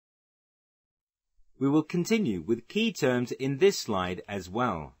We will continue with key terms in this slide as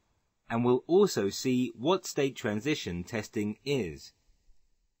well, and we'll also see what state transition testing is.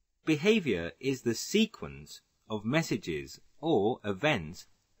 Behavior is the sequence of messages or events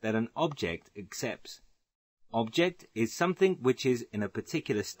that an object accepts. Object is something which is in a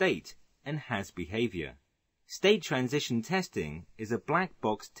particular state and has behavior. State transition testing is a black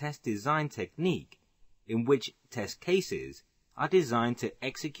box test design technique in which test cases are designed to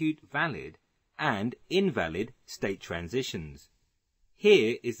execute valid and invalid state transitions.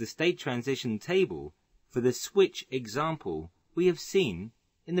 Here is the state transition table for the switch example we have seen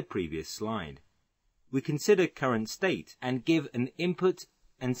in the previous slide. We consider current state and give an input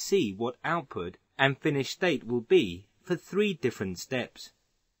and see what output and finished state will be for 3 different steps.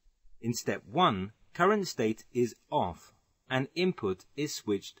 In step 1, current state is off and input is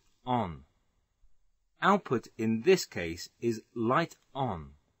switched on. Output in this case is light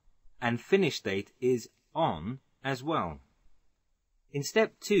on and finished state is on as well. In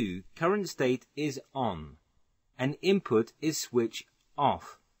step 2, current state is on and input is switched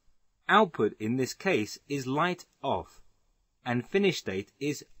off. Output in this case is light off and finished state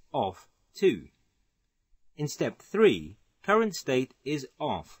is off too. In step 3, current state is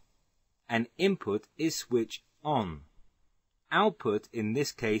off and input is switched on. Output in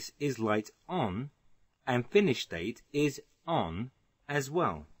this case is light on and finished state is on as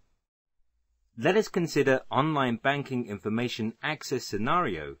well. Let us consider online banking information access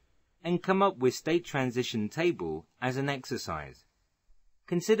scenario and come up with state transition table as an exercise.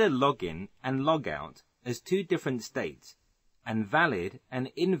 Consider login and logout as 2 different states and valid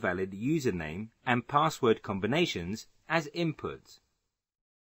and invalid username and password combinations as inputs.